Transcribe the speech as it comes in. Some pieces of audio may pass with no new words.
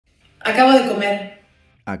Acabo de comer.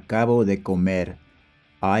 Acabo de comer.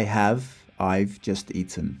 I've just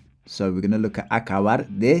eaten. So we're going to look at acabar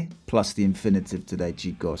de plus the infinitive today,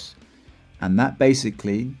 chicos. And that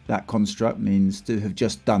basically, that construct means to have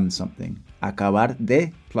just done something. Acabar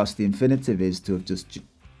de plus the infinitive is to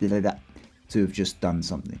have just done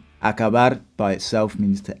something. Acabar by itself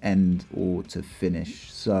means to end or to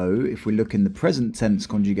finish. So if we look in the present tense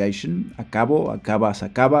conjugation, acabo, acabas,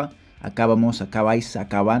 acaba, acabamos, acabáis,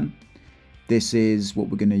 acaban. This is what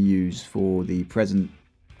we're going to use for the present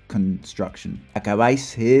construction.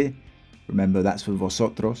 Acabáis here, remember that's for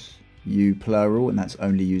vosotros, you plural, and that's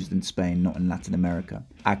only used in Spain, not in Latin America.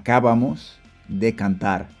 Acabamos de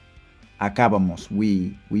cantar. Acabamos,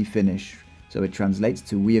 we finish. So it translates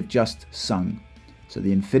to we have just sung. So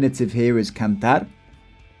the infinitive here is cantar,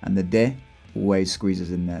 and the de always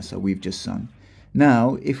squeezes in there, so we've just sung.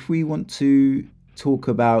 Now, if we want to talk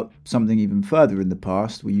about something even further in the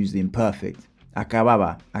past, we use the imperfect.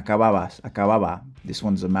 Acababa, acababas, acababa. This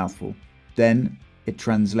one's a mouthful. Then it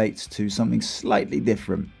translates to something slightly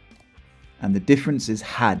different. And the difference is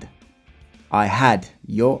had. I had.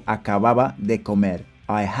 Yo acababa de comer.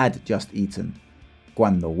 I had just eaten.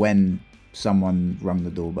 Cuando, when someone rung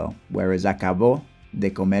the doorbell. Whereas acabó de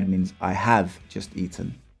comer means I have just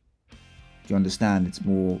eaten. Do you understand? It's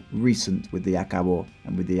more recent with the acabó,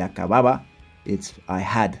 and with the acababa, it's I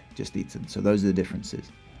had just eaten. So those are the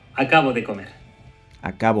differences. Acabo de comer.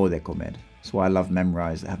 Acabo de comer. That's why I love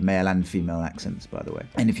Memrise. They have male and female accents, by the way.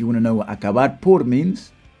 And if you want to know what acabar por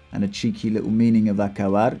means, and a cheeky little meaning of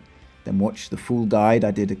acabar, then watch the full guide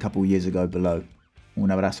I did a couple years ago below. Un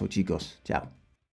abrazo, chicos. Ciao.